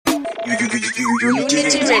Unity Radio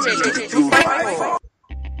 254.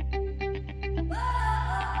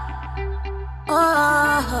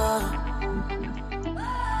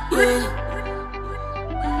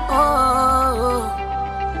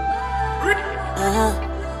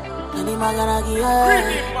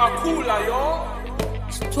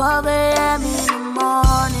 It's 12 a.m. in the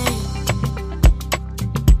morning.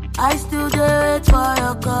 I still do it for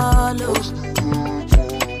your call.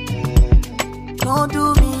 Don't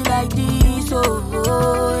do me like this,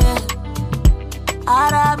 oh yeah.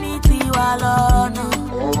 Aramiti walona,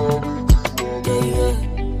 yeah yeah.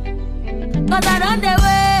 'Cause I don't dey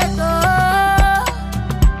wait, oh.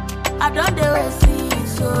 I don't dey wait, see,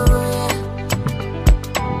 so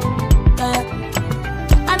yeah.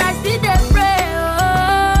 And I still dey pray, oh.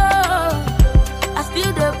 I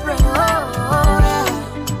still dey pray, oh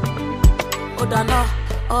yeah. Oh Dana,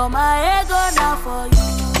 oh my ego now for you.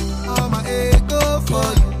 All my ego for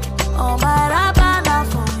you. All my rabana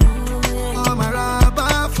for you, yeah. All my rabba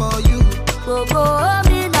for you. Go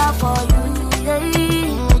me now for you,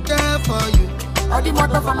 yeah. Okay for you. All the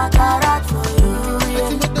motor for my garage for you, yeah. All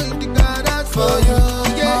the motor in the garage for you,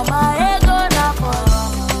 yeah. All my ego now for you.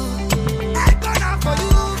 Ego now for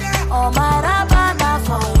you, yeah. All my rabana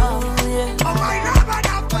for you, yeah. All my rabba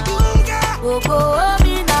for you, yeah. Go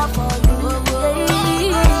me now for you,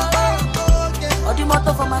 yeah. All the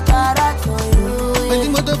motor for my garage for you, yeah. All the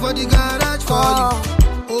motor for the garage for you.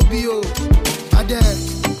 OBO, Adele.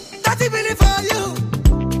 30 million for you.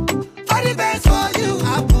 For the best for you. I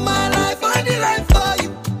put my life on the line for you.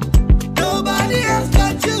 Nobody else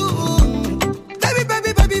got you. Baby,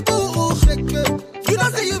 boo. You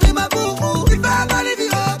don't say you be my boo. If I ever leave you,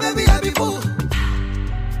 oh, baby, I be fool.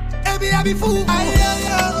 Baby, I be fool.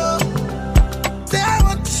 Say I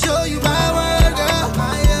want to show you my world, girl.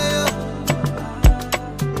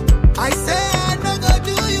 I say I no go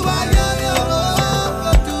do you,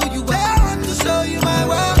 do you? Say I want to show you my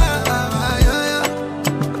world.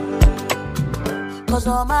 'Cause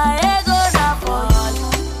all my ego now for you.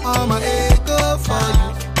 All my ego for you.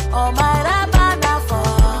 All my rabana for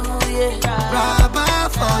you, yeah. Rabba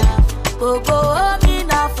for you. Go me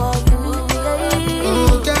now for you,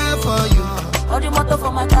 yeah. Okay for you. All the motor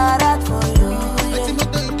for my garage for you, All the yeah.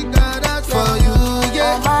 motor in the garage for you, All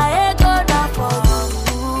yeah. my ego now for you.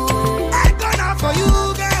 Ego now for you,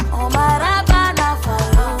 girl. All my rabana for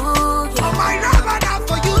you, yeah. All my rabba now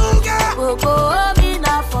for you, girl. Go me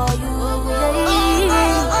now for you, yeah.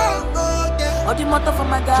 Yeah. All the motor for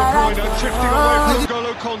my garage De Bruyne for shifting away you. from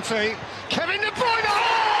N'Golo Conte. Kevin De Bruyne. Oh,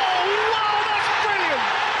 wow, that's brilliant.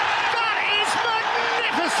 That is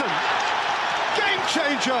magnificent. Game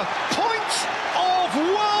changer. Points of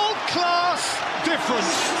world-class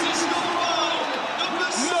difference.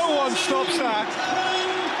 No one stops that.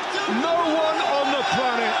 No one on the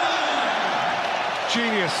planet.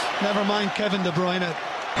 Genius. Never mind Kevin De Bruyne.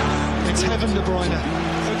 It's Heaven De Bruyne.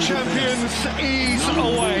 The champions ease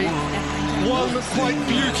away. One quite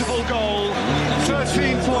beautiful goal.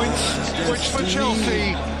 13 points, which for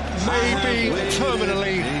Chelsea may be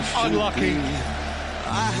terminally unlucky. I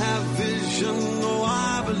have vision, oh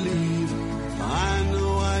I believe. I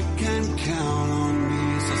know I can count on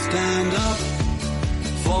me. So stand up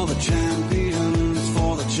for the champions,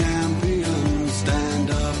 for the champions. Stand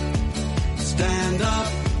up, stand up,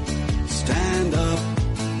 stand up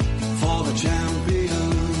for the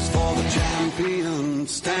champions, for the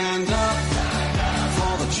champions. Stand up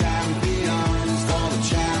for the champions, for the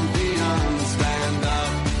champions. Stand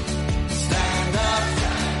up, stand up,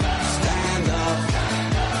 stand up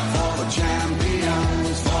for the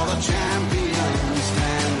champions, for the champions.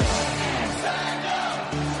 Stand up. Stand up,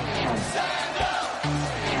 stand up,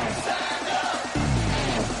 stand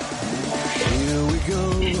up. Here we go,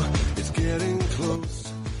 it's getting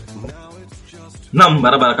close. Now it's just Naam,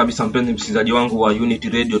 barabara kabisa mpenzi msikilizaji wangu wa Unity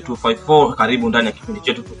Radio 254. Karibu ndani ya kipindi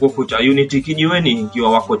chetu tukufu cha Unity Kijiweni,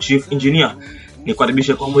 ikiwa wako Chief Engineer.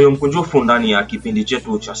 Nikaribishe kwa moyo mkunjufu ndani ya kipindi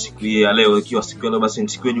chetu cha siku hii ya leo, ikiwa siku ya leo basi ni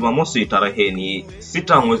siku ya Jumamosi, tarehe ni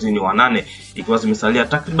 6 mwezi wa 8, ikiwa zimesalia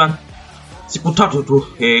takriban siku tatu tu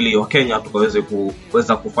ili wa Kenya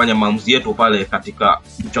tukaweza kufanya maamuzi yetu pale katika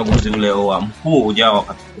uchaguzi ule wa mkuu ujao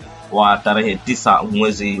wa tarehe 9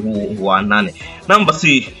 mwezi huu wa 8. Naam,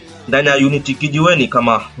 basi ndani ya Unity Kijiweni,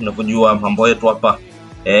 kama unavyojua mambo yetu hapa,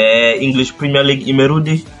 English Premier League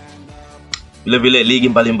imerudi, vile ligi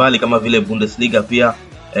mbalimbali kama vile Bundesliga pia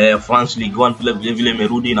France Ligue 1 vile vile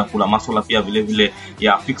imerudi, na kuna masuala pia vile vile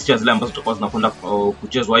ya fixtures zile ambazo tutakuwa zinakwenda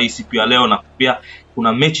kuchezwa hii siku ya leo, na pia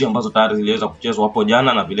kuna mechi ambazo tayari ziliweza kuchezwa hapo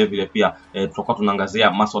jana, na vile vile pia tutakuwa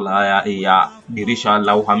tunaangazia masuala haya ya dirisha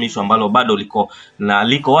la uhamisho ambalo bado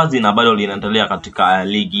liko wazi na bado linaendelea katika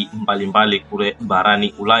ligi mbalimbali kule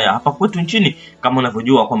barani Ulaya. Hapa kwetu nchini kama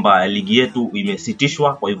unavyojua kwamba ligi yetu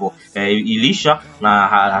imesitishwa, kwa hivyo ilisha na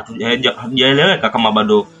hatujaeleweka kama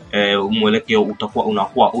bado mwelekeo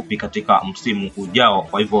unakuwa upi katika msimu ujao.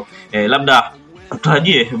 Kwa hivyo labda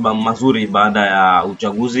tutarajie mazuri baada ya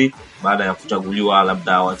uchaguzi, baada ya kuchaguliwa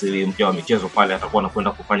labda waziri mpya wa michezo pale atakuwa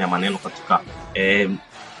anakwenda kufanya maneno katika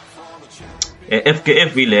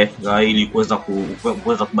FKF ile ili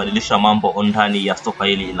kuweza kubadilisha mambo ndani ya soka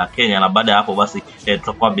hili la Kenya, na baada ya hapo basi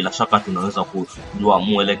tutakuwa bila shaka tunaweza kujua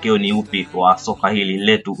mwelekeo ni upi wa soka hili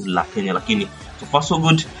letu la Kenya. Lakini so far so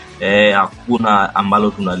good, hakuna ambalo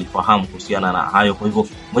tunalifahamu kuhusiana na hayo. Kwa hivyo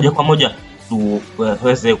moja kwa moja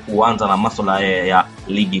tuweze kuanza na masuala ya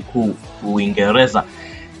ligi kuu Uingereza.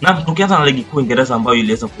 Na tukianza na ligi kuu Uingereza ambayo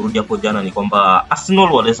iliweza kurudi hapo jana, ni kwamba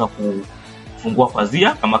Arsenal waliweza kufungua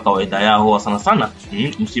pazia kama kawaida yao sana.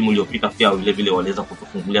 Msimu uliopita pia vile vile waliweza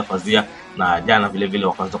kutufungulia pazia, na jana vile vile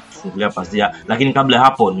wakaanza kutufungulia pazia. Lakini kabla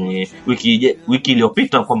hapo ni wiki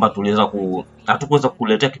iliyopita kwamba hatukuweza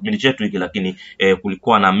kuletea kipindi chetu hiki, lakini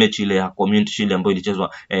kulikuwa na mechi ile ya Community Shield ambayo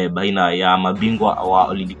ilichezwa baina ya mabingwa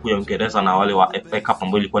wa ligi kuu ya Uingereza na wale wa FA Cup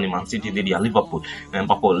ambayo ilikuwa ni Man City dhidi ya Liverpool,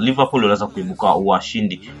 ambapo Liverpool waliweza kuibuka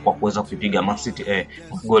washindi kwa kuweza kupiga Man City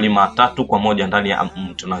goli 3-1 ndani ya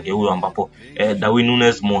mtanange huyo, ambapo Darwin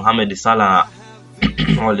Núñez, Mohamed Salah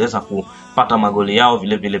waliweza kupata magoli yao,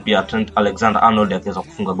 vile vile pia Trent Alexander-Arnold akaweza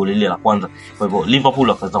kufunga goli lile la kwanza. Kwa hivyo Liverpool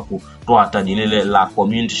wakaweza kutoa taji lile la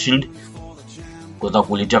Community Shield, kuweza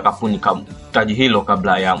kulitia kapuni taji hilo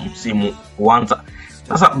kabla ya msimu kuanza.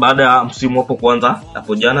 Sasa baada ya msimu hapo kuanza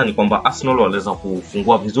hapo jana, ni kwamba Arsenal waliweza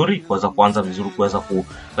kufungua vizuri, kuanza vizuri, kuweza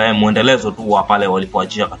muendelezo tu wa pale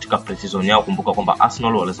walipoachia katika pre-season yao. Kumbuka kwamba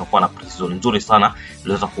Arsenal waliweza kuwa na pre-season nzuri sana,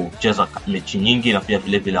 waliweza kucheza mechi nyingi na pia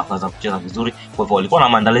vile vile wakaanza kucheza vizuri. Kwa hivyo walikuwa na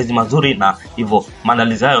maandalizi mazuri, na hivyo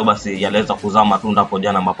maandalizi hayo basi yaliweza kuzaa matunda hapo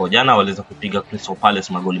jana, ambapo jana waliweza kupiga Crystal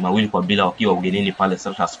Palace magoli 2-0 wakiwa ugenini pale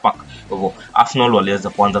Selhurst Park. Kwa hivyo Arsenal waliweza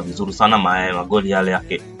kuanza vizuri sana, magoli yale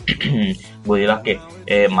yake goli lake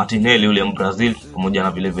Martinelli ule Brazil, pamoja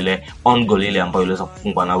na vile vile on goal ile ambayo iliweza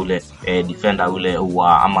kufungwa na ule defender ule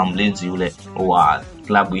ama mlinzi ule wa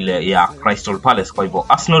klabu ile ya Crystal Palace. Kwa hivyo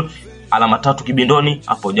Arsenal alama 3 kibindoni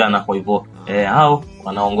hapo jana. Kwa hivyo hao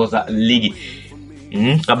wanaongoza ligi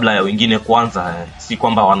kabla ya wengine kuanza. Si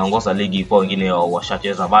kwamba wanaongoza ligi kwa wengine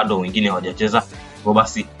washacheza bado, wengine hawajacheza. Kwa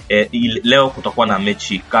basi leo kutakuwa na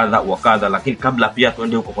mechi kadha wa kadha, lakini kabla pia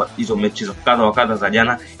tuende huko kwa hizo mechi za kadha wa kadha za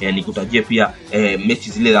jana, nikutajie pia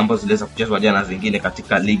mechi zile ambazo ziliweza kuchezwa jana zingine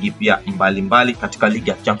katika ligi pia mbalimbali. Katika ligi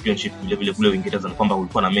ya Championship vile vile kule Uingereza ni kwamba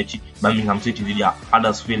kulikuwa na mechi Birmingham City dhidi ya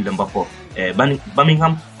Huddersfield, ambapo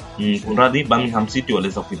Birmingham City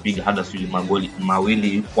waliweza kuipiga Huddersfield magoli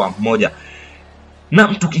 2-1. Na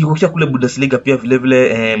tukikuja kule Bundesliga pia vile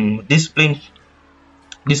vile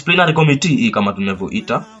disciplinary committee kama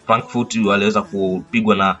tunavyoita, Frankfurt waliweza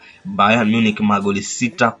kupigwa na Bayern Munich magoli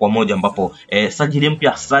 6-1, ambapo sajili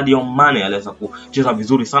mpya Sadio Mane aliweza kucheza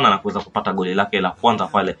vizuri sana na kuweza kupata goli lake la kwanza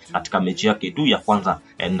pale katika mechi yake tu ya kwanza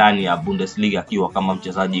ndani ya Bundesliga akiwa kama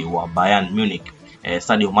mchezaji wa Bayern Munich.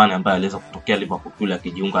 Sadio Mane ambaye aliweza kutokea Liverpool kule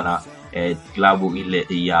akijiunga na klabu ile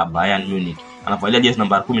ya Bayern Munich, anavalia jezi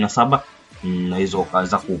namba 17 na hizo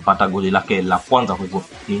kaweza kupata goli lake la kwanza. Kwa hivyo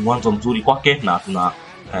ni mwanzo mzuri kwake, na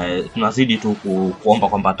tunazidi tu kuomba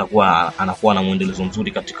kwamba anakuwa na muendelezo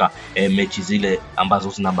mzuri katika mechi zile ambazo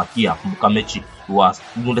zinabakia. Kumbuka mechi wa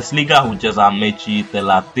Bundesliga hucheza mechi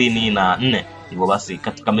 34. Hivyo basi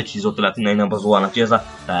katika mechi hizo 34 ambazo wanacheza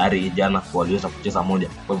tayari jana waliweza kucheza moja.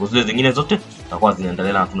 Kwa hivyo zile zingine zote zitakuwa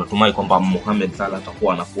zinaendelea, na tunatumai kwamba Mohamed Salah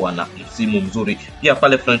anakuwa na msimu mzuri. Pia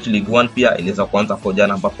pale French Ligue 1 pia iliweza kuanza kwa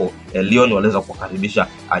jana, ambapo Lyon waliweza kukaribisha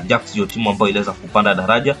Ajax, hiyo timu ambayo iliweza kupanda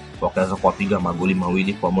daraja, wakaweza kuwapiga magoli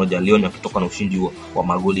 2-1. Lyon wakitoka na ushindi wa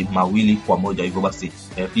magoli 2-1. Hivyo basi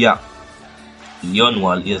pia Lyon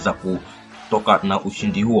waliweza kutoka na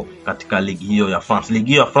ushindi huo katika ligi hiyo ya France.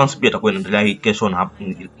 Ligi hiyo ya France pia itakuwa inaendelea hii kesho na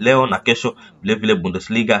leo na kesho, vile vile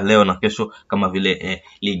Bundesliga leo na kesho, kama vile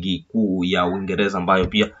ligi kuu ya Uingereza ambayo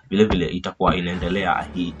pia vile vile itakuwa inaendelea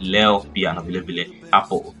hii leo pia na vile vile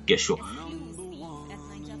hapo kesho.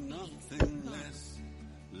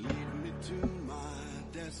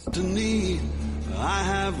 I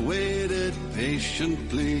have waited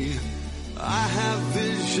patiently. I have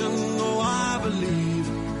vision, oh I believe.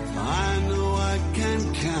 I know I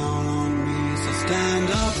can count on me. So stand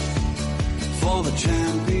up for the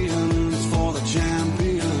champions, for the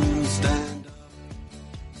champions. Stand up,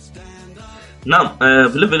 stand up. Naam,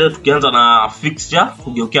 vile vile tukianza na fixture,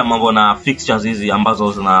 kugeukia mambo na fixtures hizi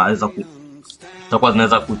ambazo zinaweza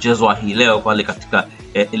kuchezwa hii leo pale katika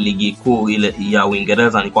ligi kuu ile ya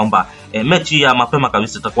Uingereza, ni kwamba mechi ya mapema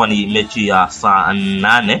kabisa itakuwa ni mechi ya saa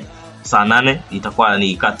 8 itakuwa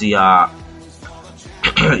ni kati ya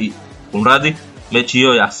kumradhi, mechi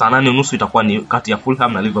hiyo ya saa 8:30 itakuwa ni kati ya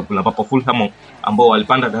Fulham na Liverpool, ambapo Fulham ambao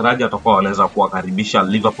walipanda daraja watakuwa wanaweza kuwakaribisha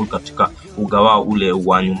Liverpool katika uga wao ule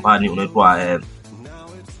wa nyumbani unaitwa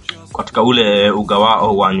katika ule uga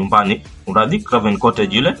wao wa nyumbani Craven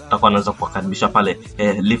Cottage ile atakuwa anaweza kuwakaribisha pale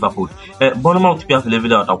Liverpool. Bournemouth pia vile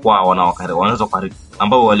vile watakuwa wanaweza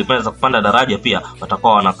ambao walipenda kupanda daraja pia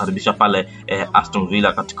watakuwa wanakaribisha pale Aston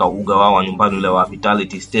Villa katika uga wao wa nyumbani ule wa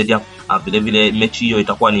Vitality Stadium. Vile vile mechi hiyo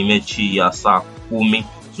itakuwa ni mechi ya saa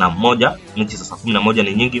 11. Mechi za saa 11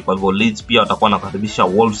 ni nyingi, kwa hivyo Leeds pia watakuwa wanakaribisha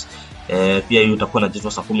Wolves. Pia hiyo itakuwa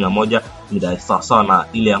inachezwa saa 11 mida sawa na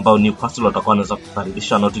ile ambayo Newcastle watakuwa wanaweza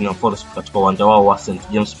kukaribisha Nottingham Forest katika uwanja wao wa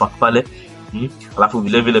St James Park pale. Alafu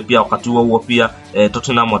vile vile pia wakati huo pia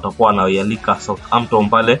Tottenham watakuwa wanaialika Southampton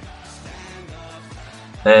pale.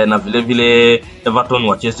 Na vile vile Everton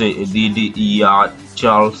wacheze dhidi ya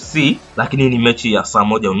Chelsea, lakini ni mechi ya saa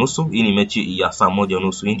 1:30. Hii ni mechi ya saa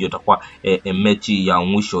 1:30, hii ndio itakuwa mechi ya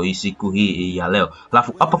mwisho hii siku hii ya leo.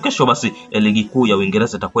 Alafu hapo kesho basi ligi kuu ya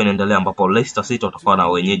Uingereza itakuwa inaendelea, ambapo Leicester City watakuwa na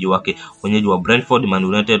wenyeji wa Brentford, Man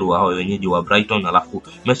United wa wenyeji wa Brighton. Alafu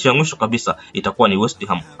mechi ya mwisho kabisa itakuwa ni West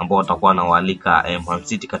Ham ambao watakuwa na waalika Man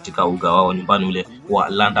City katika uga wao nyumbani ule wa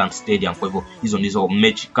London Stadium. Kwa hivyo hizo ndizo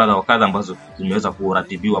mechi kadha wa kadha ambazo zimeweza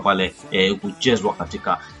kuratibiwa pale kuchezwa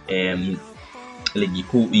katika ligi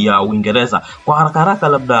kuu ya Uingereza. Kwa haraka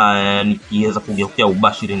labda nikiweza kugeukia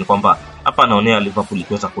ubashiri ni kwamba hapa naonea Liverpool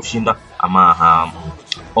ikiweza kushinda ama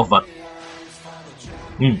over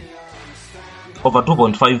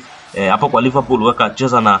 2.5. Hapo kwa Liverpool weka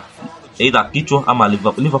cheza na either kichwa ama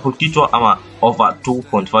Liverpool kichwa ama over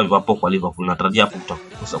 2.5 hapo kwa Liverpool. Natarajia hapo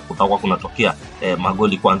kutakuwa kunatokea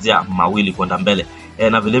magoli kuanzia 2 kwenda mbele.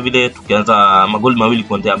 Na vile vile tukianza magoli 2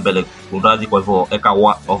 kwenda mbele kunradhi, kwa hivyo eka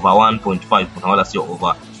over 1.5 na wala sio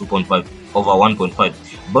over 2.5, over 1.5.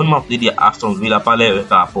 Bournemouth dhidi ya Aston Villa pale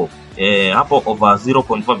weka hapo hapo over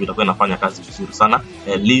 0.5 itakuwa inafanya kazi vizuri sana.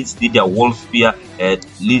 Leeds dhidi ya Wolves pia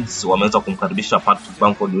Leeds wameweza kumkaribisha Patrick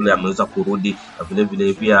Bamford, yule ameweza kurudi. Vile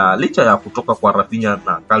vile pia licha ya kutoka kwa Rafinha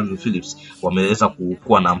na Calvin Phillips wameweza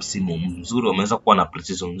kuwa na msimu mzuri, wameweza kuwa na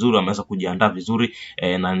preseason nzuri, wameweza kujiandaa vizuri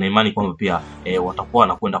na na imani kwamba pia watakuwa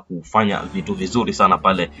wanakwenda kufanya vitu vizuri sana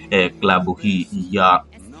pale klabu hii ya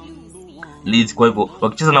Leeds. Kwa hivyo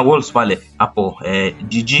wakicheza na Wolves pale hapo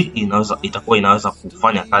GG itakuwa inaweza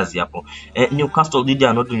kufanya kazi hapo. Newcastle dhidi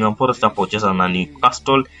ya Nottingham Forest hapo cheza na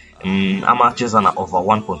Newcastle ama cheza na over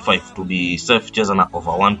 1.5 to be safe, cheza na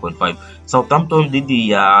over 1.5. Southampton dhidi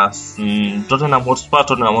ya Tottenham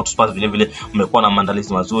Hotspur vile vile wamekuwa na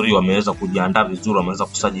maandalizi mazuri, wameweza kujiandaa vizuri, wameweza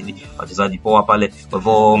kusajili wachezaji poa pale. Kwa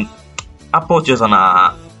hivyo hapo cheza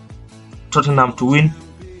na Tottenham to win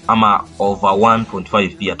ama over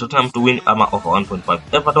 1.5 pia Tottenham to win ama over 1.5.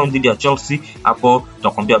 Everton dhidi ya Chelsea hapo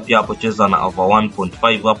tutakwambia pia hapo cheza na over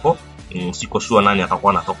 1.5 hapo. Siko sure nani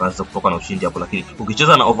atakuwa anaweza kutoka na ushindi hapo, lakini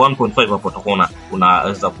ukicheza na over 1.5 hapo utakuwa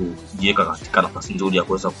unaweza kujiweka katika nafasi nzuri ya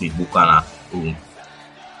kuweza kuibuka na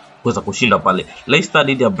kuweza kushinda pale. Leicester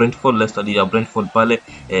dhidi ya Brentford pale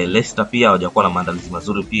Leicester pia hawajakuwa na maandalizi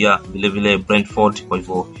mazuri pia vile vile Brentford. Kwa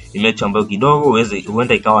hivyo ni mechi ambayo kidogo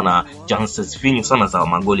huenda ikawa na chances finyu sana za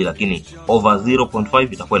magoli, lakini over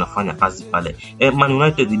 0.5 itakuwa inafanya kazi pale. Man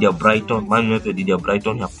United dhidi ya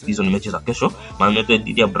Brighton hizo ni mechi za kesho. Man United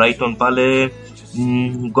dhidi ya Brighton pale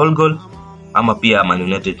goal ama pia Man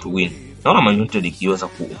United to win. Naona Man United ikiweza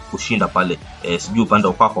kushinda pale sijui upande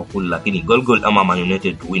wa kwako kule, lakini goal ama Man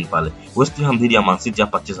United to win pale. West Ham dhidi ya Man City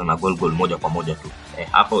hapa cheza na goal moja kwa moja tu.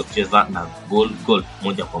 Hapo cheza na goal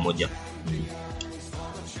moja kwa moja.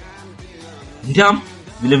 Ndio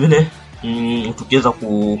vile vile tukiweza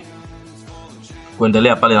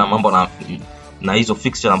kuendelea pale na mambo na hizo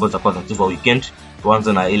fixture ambazo zitakuwa zinachezwa weekend.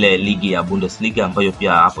 Tuanze na ile ligi ya Bundesliga ambayo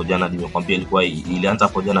pia hapo jana nimekwambia ilianza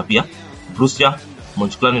hapo jana pia. Borussia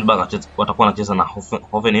Mönchengladbach watakuwa wanacheza na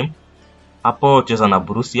Hoffenheim. Hapo cheza na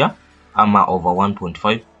Borussia ama over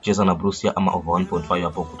 1.5, cheza na Borussia ama over 1.5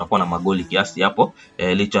 hapo kutakuwa na magoli kiasi hapo.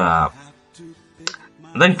 Licha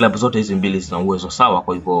ndani klabu zote hizi mbili zina uwezo sawa,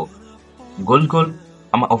 kwa hivyo goal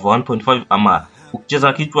ama over 1.5 ama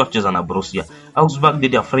ukicheza kichwa cheza na Borussia. Augsburg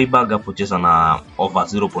dhidi ya Freiburg hapo cheza na over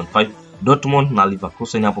 0.5. Dortmund na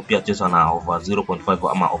Leverkusen hapo pia cheza na over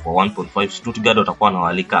 0.5 ama over 1.5. Stuttgart watakuwa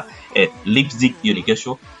wanawalika Leipzig hiyo ni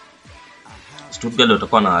kesho. Stuttgart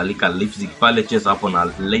watakuwa na alika Leipzig pale, cheza hapo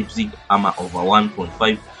na Leipzig ama over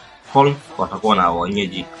 1.5. Köln watakuwa na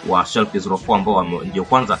wenyeji wa Schalke 04 ambao ndio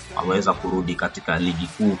kwanza wameweza kurudi katika ligi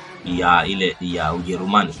kuu ya ile ya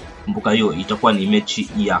Ujerumani. Kumbuka hiyo itakuwa ni mechi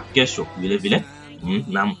ya kesho vile vile.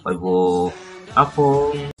 Naam, kwa hivyo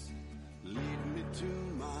hapo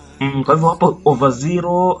over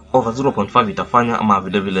 0.5 itafanya, ama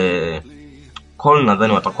vile vile Köln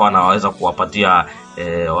nadhani watakuwa wanaweza kuwapatia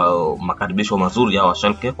makaribisho mazuri ya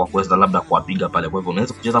Schalke kwa kuweza labda kuwapiga pale. Kwa hivyo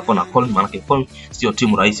unaweza kucheza hapo na Köln, maana Köln sio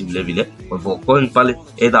timu rahisi vile vile. Kwa hivyo Köln pale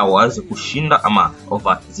either waweze kushinda ama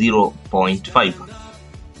over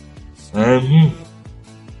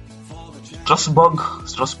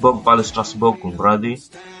 0.5. Strasbourg kumradhi.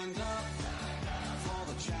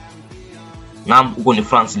 Naam, huko ni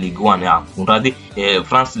France Ligue 1 ya kumradhi.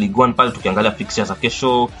 France Ligue 1 pale tukiangalia fixtures za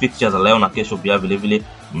kesho, fixtures za leo na kesho pia vile vile.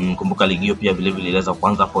 Kumbuka ligi hiyo pia vile vile iliweza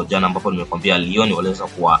kuanza hapo jana, ambapo nimekwambia Lyon waliweza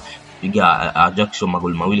kuwapiga Ajax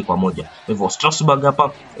magoli 2-1. Kwa hivyo Strasbourg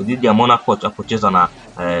hapa dhidi ya Monaco atapocheza na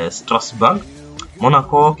Strasbourg.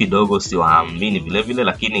 Monaco kidogo siwaamini vile vile,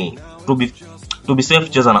 lakini to be safe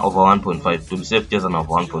cheza na over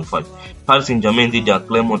 1.5. Paris Saint-Germain dhidi ya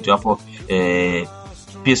Clermont hapo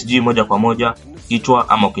PSG moja kwa moja kichwa,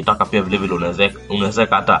 ama ukitaka pia vile vile unaweza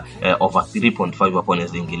hata over 3.5 hapo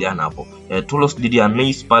unaweza ingiliana hapo. Toulouse dhidi ya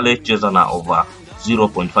Nice pale cheza na over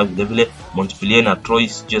 0.5 vile vile. Montpellier na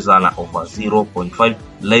Troyes cheza na over 0.5.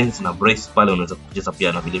 Lens na Brest pale unaweza kucheza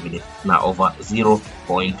pia na vile vile na over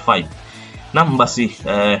 0.5. Na basi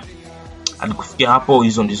hadi kufikia hapo,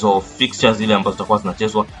 hizo ndizo fixtures zile ambazo zitakuwa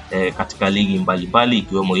zinachezwa katika ligi mbalimbali,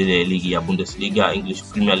 ikiwemo ile ligi ya Bundesliga, English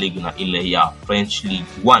Premier League na ile ya French League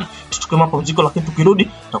 1. Tuchukue mapumziko, lakini tukirudi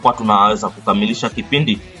tutakuwa tunaweza kukamilisha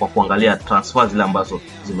kipindi kwa kuangalia transfer zile ambazo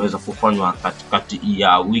zimeweza kufanywa katikati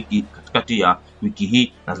ya wiki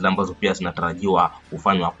hii na zile ambazo pia zinatarajiwa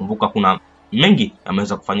kufanywa. Kumbuka kuna mengi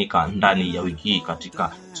yameweza kufanyika ndani ya wiki hii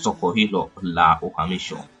katika soko hilo la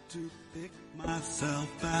uhamisho. Myself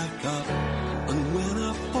back up, and when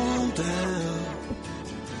I fall down,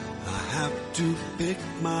 I have to pick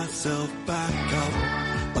myself back up.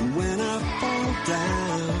 And when I fall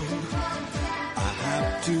down, I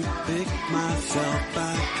have to pick myself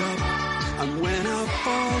back up. And when I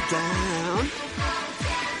fall down,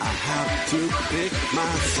 I have to pick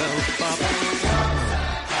myself up.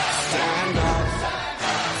 Stand up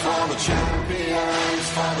for the champions,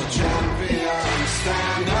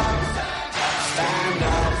 stand up. Stand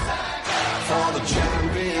up for the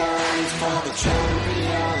champions,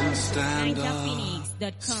 stand up.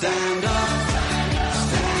 Stand up,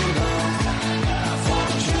 stand up for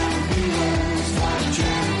the champions,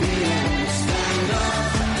 stand up.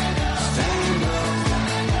 Stand up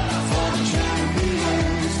for the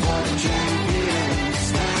champions,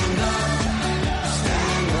 stand up.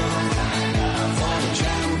 Stand up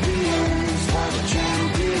for the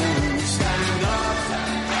champions, stand up.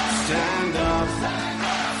 Stand up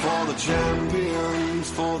for the champions,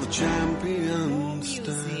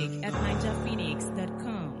 Music at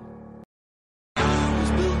NinjaPhoenix.com. I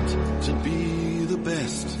was built to be the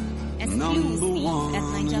best, number one,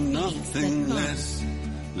 and nothing less.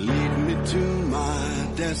 Lead me to my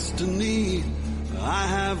destiny. I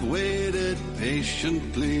have waited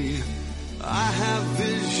patiently. I have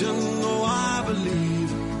vision, oh I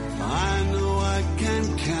believe. I know I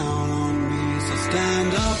can count on me, so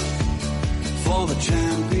stand up for the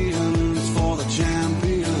champions,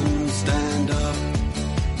 stand up.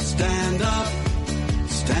 Stand up,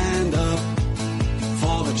 stand up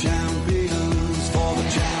for the champions,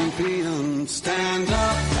 stand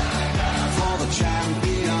up for the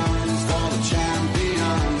champions,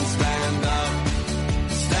 stand up.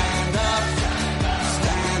 Stand up,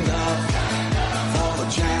 stand up for the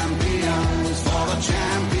champions,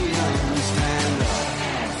 stand up.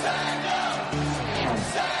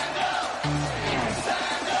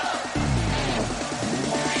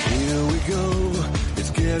 Here we go,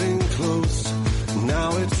 it's getting close.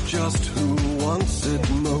 Now it's just who wants it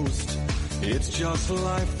most. It's just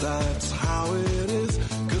life, that's how it is.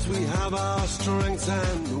 'Cause we have our strengths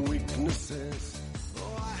and weaknesses.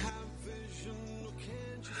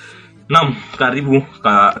 Naam, karibu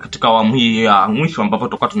katika awamu hii ya mwisho ambapo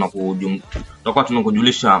tutakuwa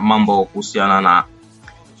tunakujulisha mambo kuhusiana na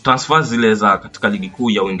transfer zile za katika ligi kuu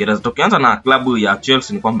ya Uingereza. Tukianza na klabu ya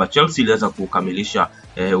Chelsea, ni kwamba Chelsea iliweza kukamilisha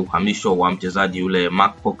uhamisho wa mchezaji yule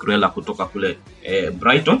Marc Cucurella kutoka kule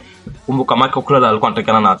Brighton. Kumbuka Marc Cucurella alikuwa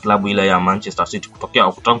anatakana na klabu ile ya Manchester City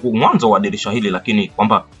kutokea tangu mwanzo wa dirisha hili, lakini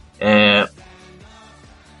kwamba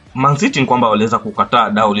Man City ni kwamba waliweza kukataa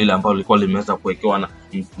dau lile ambalo lilikuwa limeweza kuwekewa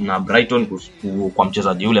na Brighton kwa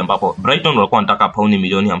mchezaji yule, ambapo Brighton walikuwa wanataka pauni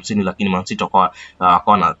milioni 50, lakini Man City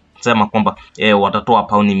wakawa sema kwamba watatoa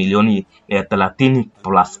pauni milioni 30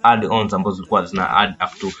 plus add-ons ambazo zilikuwa zina add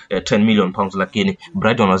up to 10 million pounds, lakini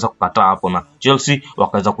Brighton wanaweza kukataa hapo, na Chelsea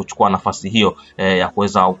wakaweza kuchukua nafasi hiyo ya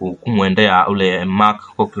kuweza kumwendea ule Marc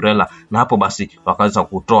Cucurella, na hapo basi wakaweza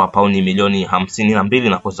kutoa pauni milioni 52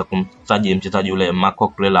 na kuweza kumsajili mchezaji ule Marc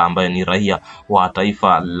Cucurella ambaye ni raia wa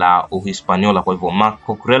taifa la Uhispaniola. Kwa hivyo Marc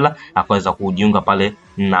Cucurella akaweza kujiunga pale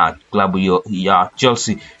na klabu hiyo ya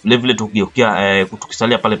Chelsea. Vile vile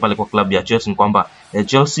tukisalia pale kwa klabu ya Chelsea ni kwamba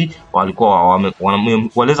Chelsea walikuwa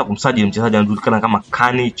waliweza kumsajili mchezaji anajulikana kama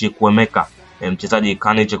Kani Chukwuemeka. Mchezaji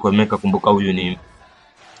Kani Chukwuemeka, kumbuka huyu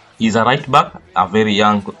is a right back, a very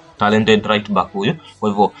young talented right back huyu. Kwa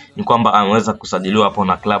hivyo ni kwamba ameweza kusajiliwa hapo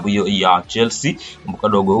na klabu hiyo ya Chelsea. Kumbuka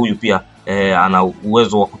dogo huyu pia ana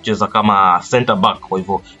uwezo wa kucheza kama center back. Kwa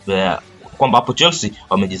hivyo kwamba hapo Chelsea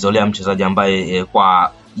wamejizolea mchezaji ambaye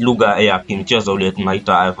kwa lugha ya kimchezo ule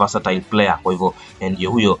tunaita versatile player. Kwa hivyo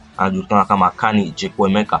ndio huyo anajulikana kama Kani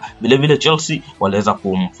Chukwuemeka. Vile vile Chelsea waliweza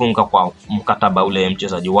kumfunga kwa mkataba ule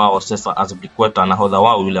mchezaji wao Cesar Azpilicueta, nahodha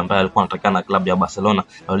wao yule ambaye alikuwa anataka na klabu ya Barcelona.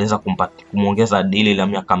 Waliweza kumuongeza deal la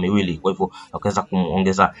miaka 2. Kwa hivyo wakaweza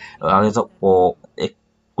kumuongeza, waweza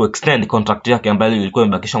extend contract yake ambayo ilikuwa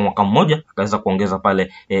imebakisha mwaka mmoja, akaweza kuongeza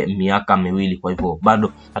pale miaka 2. Kwa hivyo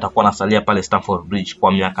bado atakuwa anasalia pale Stamford Bridge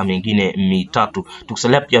kwa miaka mingine 3.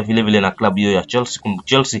 Tukisalia pia vile vile na klabu hiyo ya Chelsea,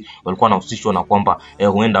 Chelsea walikuwa wanahusishwa na kwamba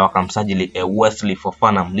huenda wakamsajili Wesley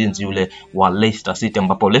Fofana, mlinzi yule wa Leicester City,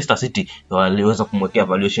 ambapo Leicester City waliweza kumwekea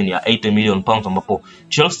valuation ya 80 million pounds, ambapo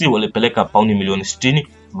Chelsea walipeleka pauni milioni 60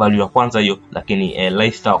 value ya kwanza hiyo, lakini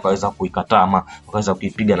Leicester wakaweza kuikataa ama wakaweza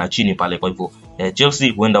kuipiga na chini pale. Kwa hivyo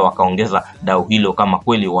Chelsea huenda wakaongeza dau hilo kama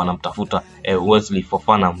kweli wanamtafuta Wesley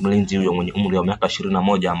Fofana, mlinzi huyo mwenye umri wa miaka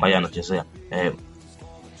 21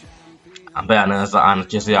 ambaye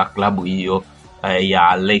anachezea klabu hiyo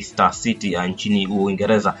ya Leicester City nchini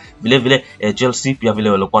Uingereza. Vile vile Chelsea pia vile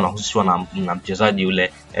walikuwa wanahusishwa na mchezaji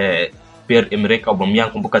yule Pierre-Emerick Aubameyang.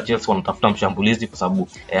 Kumbuka Chelsea wanatafuta mshambulizi kwa sababu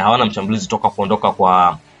hawana mshambulizi toka kuondoka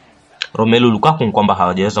kwa Romelu Lukaku, kwamba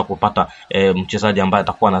hawajaweza kupata mchezaji ambaye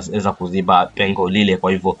atakuwa anaweza kuziba pengo lile.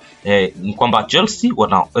 Kwa hivyo ni kwamba Chelsea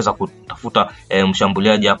wanaweza kutafuta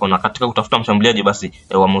mshambuliaji hapo, na katika kutafuta mshambuliaji basi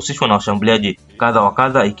wamehusishwa na washambuliaji kadha wa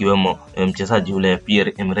kadha, ikiwemo mchezaji yule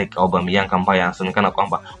Pierre-Emerick Aubameyang ambaye anasemekana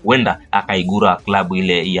kwamba huenda akaigura klabu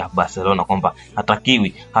ile ya Barcelona, kwamba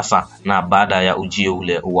hatakiwi hasa na baada ya ujio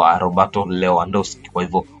ule wa Roberto Lewandowski. Kwa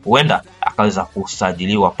hivyo huenda akaweza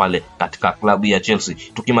kusajiliwa pale katika klabu ya Chelsea.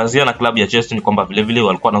 Tukimalizia na klabu ya Chelsea ni kwamba vile vile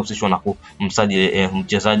walikuwa wanahusishwa na kumsajili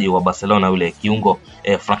mchezaji wa Barcelona yule kiungo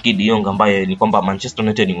Frenkie de Jong, ambaye ni kwamba Manchester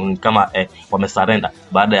United ni kama wamesarenda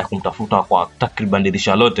baada ya kumtafuta kwa takriban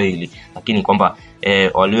dirisha lote hili, lakini kwamba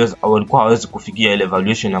walikuwa hawezi kufikia ile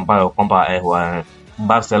valuation ambayo kwamba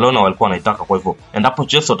Barcelona walikuwa wanaitaka. Kwa hivyo endapo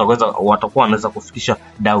Chelsea watakuwa wanaweza kufikisha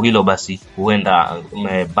dau hilo, basi huenda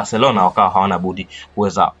Barcelona wakawa hawana budi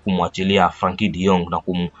kuweza kumwachilia Frenkie de Jong na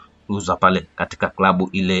kumuuza pale katika klabu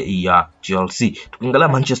ile ya Chelsea. Tukiangalia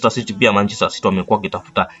Manchester City, pia Manchester City wamekuwa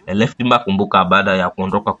wakitafuta left back. Kumbuka baada ya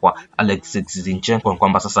kuondoka kwa Alexis Zinchenko,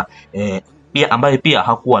 kwamba sasa pia ambaye pia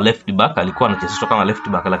hakuwa left back, alikuwa anachezeshwa kama left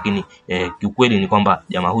back, lakini kiukweli ni kwamba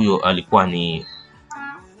jamaa huyo alikuwa ni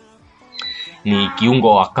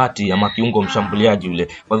kiungo wa kati ama kiungo mshambuliaji yule.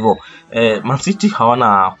 Kwa hivyo Man City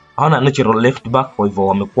hawana natural left back. Kwa hivyo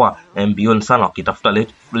wamekuwa mbioni sana wakitafuta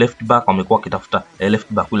left back. Wamekuwa wakitafuta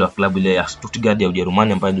left back ule wa klabu ile ya Stuttgart ya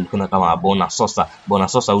Ujerumani ambaye anajulikana kama Bona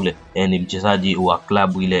Sosa ule ni mchezaji wa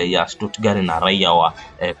klabu ile ya Stuttgart na raia wa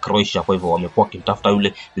Croatia. Kwa hivyo wamekuwa wakitafuta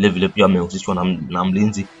yule. Vile vile pia wamehusishwa na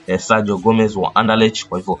mlinzi Sergio Gomez wa Anderlecht.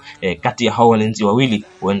 Kwa hivyo kati ya hao walinzi wawili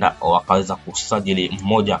huenda wakaweza kusajili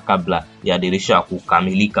mmoja kabla ya dirisha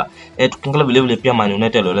kukamilika. Tukiangalia vile vile pia Man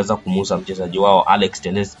United waliweza kumuuza mchezaji wao Alex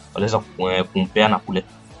Telles, waliweza kumpeana kule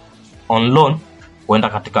on loan kwenda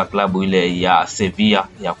katika klabu ile ya Sevilla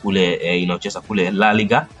ya kule inayocheza kule La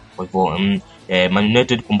Liga. Kwa hivyo Man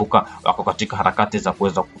United kumbuka wako katika harakati za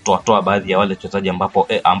kuweza kutoa baadhi ya wale wachezaji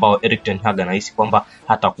ambao Erik ten Hag anahisi kwamba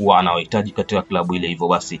hatakuwa anawahitaji katika klabu ile. Hivyo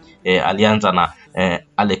basi alianza na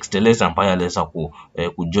Alex Telles ambaye aliweza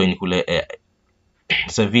kujoin kule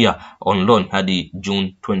Sevilla on loan hadi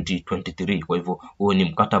June 2023. Kwa hivyo huo ni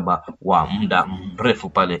mkataba wa muda mrefu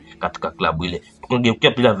pale katika klabu ile.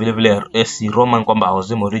 Tukigeukia pia vile vile AC Roma, kwamba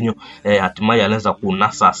Jose Mourinho hatimaye alianza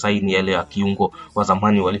kunasa saini yale ya kiungo wa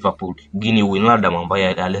zamani wa Liverpool Gini Wijnaldum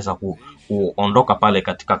ambaye aliweza kuondoka pale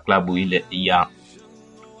katika klabu ile ya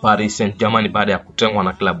Paris Saint-Germain baada ya kutengwa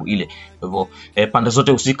na klabu ile. Kwa hivyo pande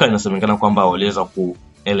zote husika inasemekana kwamba waliweza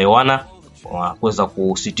kuelewana kuweza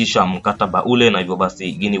kusitisha mkataba ule, na hivyo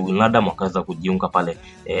basi Gini Wijnaldum wakaweza kujiunga pale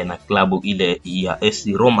na klabu ile ya AS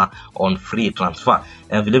Roma on free transfer.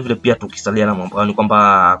 Vile vile pia tukisalia na ni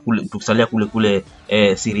kwamba tukisalia kule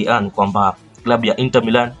Serie A ni kwamba klabu ya Inter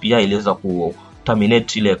Milan pia iliweza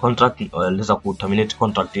terminate ile contract, iliweza terminate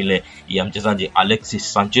contract ile ya mchezaji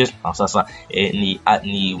Alexis Sanchez, na sasa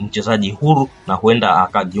ni mchezaji huru na huenda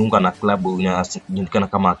akajiunga na klabu inayojulikana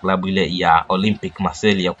kama klabu ile ya Olympique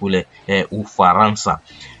Marseille ya kule Ufaransa.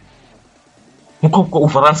 Huko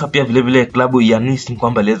Ufaransa pia vile vile klabu ya Nice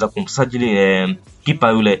kwamba iliweza kumsajili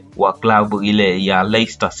kipa yule wa klabu ile ya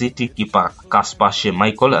Leicester City, kipa Kasper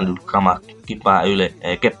Schmeichel, kama kipa yule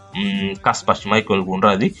Kasper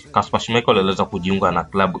Schmeichel Kasper Schmeichel aliweza kujiunga na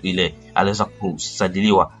klabu ile, aliweza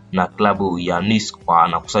kusajiliwa na klabu ya Nice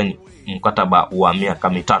na kusaini mkataba wa miaka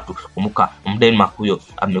 3. Kumbuka Denmark huyo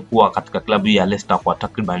amekuwa katika klabu ya Leicester kwa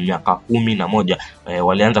takriban miaka 11.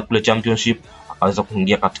 Walianza kule Championship, akaweza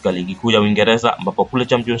kuingia katika ligi kuu ya Uingereza, ambapo kule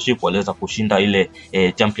Championship waliweza kushinda ile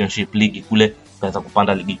Championship League kule, akaweza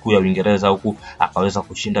kupanda ligi kuu ya Uingereza huku, akaweza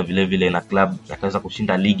kushinda vile vile na club, akaweza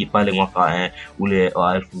kushinda ligi pale mwaka ule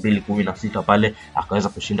wa 2016 pale, akaweza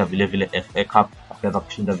kushinda vile vile FA Cup, akaweza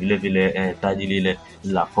kushinda vile vile taji lile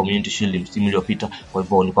la Community Shield msimu uliopita. Kwa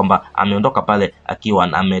hivyo ni kwamba ameondoka pale akiwa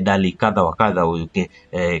na medali kadha wa kadha huyu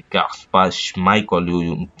Kasper Schmeichel,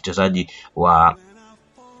 huyu mchezaji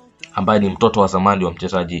ambaye ni mtoto wa zamani wa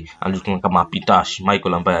mchezaji anajulikana kama Peter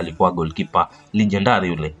Schmeichel, ambaye alikuwa goalkeeper legendary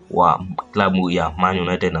yule wa klabu ya Man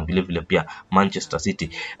United na vile vile pia Manchester City.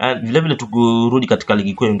 Vile vile tukirudi katika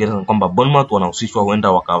ligi kuu ya Uingereza ni kwamba Bournemouth wanahusishwa,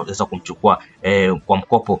 huenda wakaweza kumchukua kwa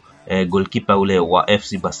mkopo goalkeeper ule wa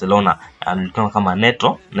FC Barcelona anajulikana kama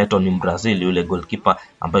Neto ni Brazil yule goalkeeper,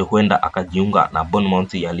 ambaye huenda akajiunga na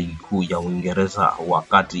Bournemouth ya ligi kuu ya Uingereza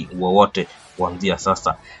wakati wowote kuanzia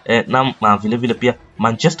sasa. Na vile vile pia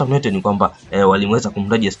Manchester United ni kwamba walimweza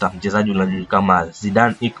kumregister mchezaji unajulikana kama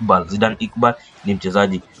Zidane Iqbal ni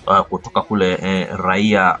mchezaji kutoka kule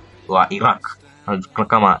raia wa Iraq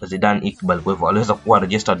kama Zidane Iqbal. Kwa hivyo aliweza kuwa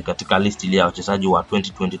registered katika list ile ya wachezaji wa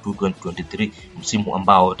 2022-2023 msimu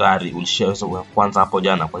ambao tayari ulishaweza kwanza hapo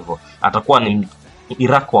jana. Kwa hivyo atakuwa ni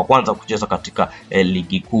Iraq wa kwanza kucheza katika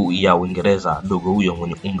ligi kuu ya Uingereza, dogo huyo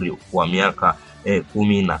mwenye umri wa miaka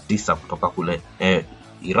 19 kutoka kule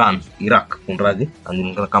Iraq kunradhi,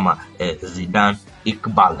 anajulikana kama Zidane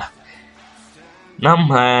Iqbal.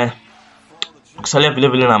 Tukisalia vile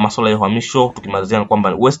vile na masuala ya uhamisho, tukimalizia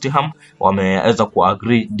kwamba West Ham wameweza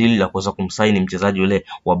kuagree deal ya kuweza kumsaini mchezaji yule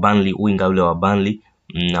wa Burnley, winga yule wa Burnley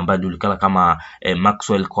ambaye anajulikana kama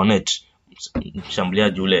Maxwell Cornet,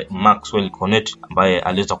 mshambuliaji yule Maxwell Cornet ambaye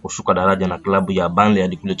aliweza kushuka daraja na klabu ya Burnley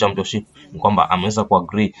hadi kule Championship. Ni kwamba ameweza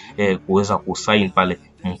kuagree kuweza kusign pale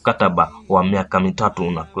mkataba wa miaka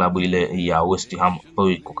 3 na klabu ile ya West Ham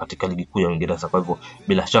ambayo iko katika ligi kuu ya Uingereza. Kwa hivyo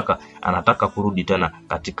bila shaka anataka kurudi tena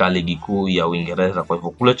katika ligi kuu ya Uingereza. Kwa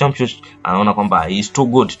hivyo kule Championship anaona kwamba he is too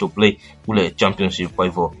good to play kule Championship. Kwa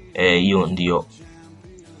hivyo hiyo ndio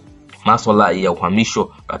masuala ya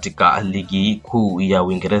uhamisho katika ligi kuu ya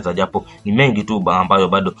Uingereza, japo ni mengi tu ambayo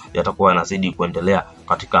bado yatakuwa yanazidi kuendelea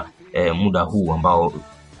katika muda huu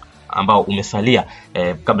ambao umesalia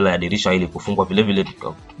kabla ya dirisha hili kufungwa. Vile vile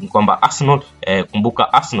kwamba Arsenal,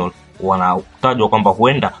 kumbuka Arsenal wanatajwa kwamba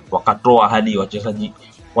huenda wakatoa hadi wachezaji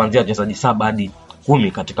kuanzia wachezaji 7 hadi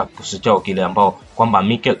 10 katika kikosi chao kile, ambao kwamba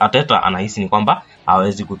Mikel Arteta anahisi ni kwamba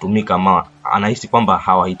hawezi kutumika, ama anahisi kwamba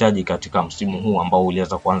hawahitaji katika msimu huu ambao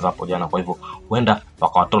ulianza kuanza hapo jana. Kwa hivyo huenda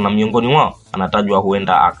wakawatoa, na miongoni mwao anatajwa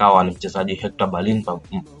huenda akawa ni mchezaji Hector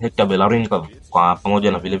Bellerin kwa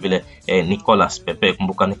pamoja na vile vile Nicolas Pepe.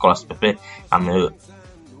 Kumbuka Nicolas Pepe ameweza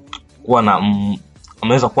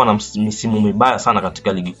kuwa na misimu mibaya sana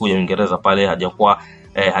katika ligi kuu ya Uingereza pale,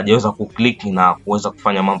 hajaweza kuklik na kuweza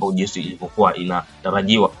kufanya mambo jinsi ilivyokuwa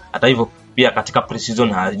inatarajiwa. Hata hivyo pia katika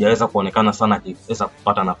pre-season hajaweza kuonekana sana akiweza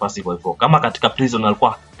kupata nafasi. Kwa hivyo kama katika pre-season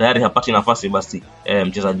alikuwa tayari hapati nafasi, basi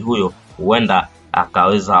mchezaji huyo huenda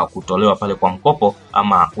akaweza kutolewa pale kwa mkopo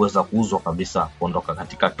ama kuweza kuuzwa kabisa kuondoka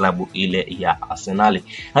katika klabu ile ya Arsenal.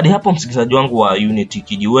 Hadi hapo msikilizaji wangu wa Unity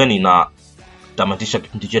Kijiweni, na tamatisha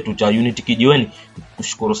kipindi chetu cha Unity Kijiweni.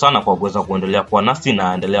 Tushukuru sana kwa kuweza kuendelea kuwa nasi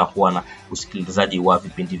na endelea kuwa na usikilizaji wa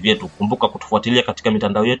vipindi vyetu. Kumbuka kutufuatilia katika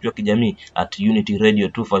mitandao yetu ya kijamii @Unity Radio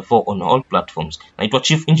 254 on all platforms. Naitwa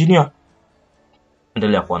Chief Engineer,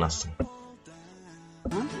 endelea kuwa nasi.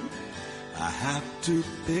 I have to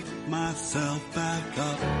pick myself back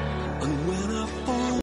up, and when I fall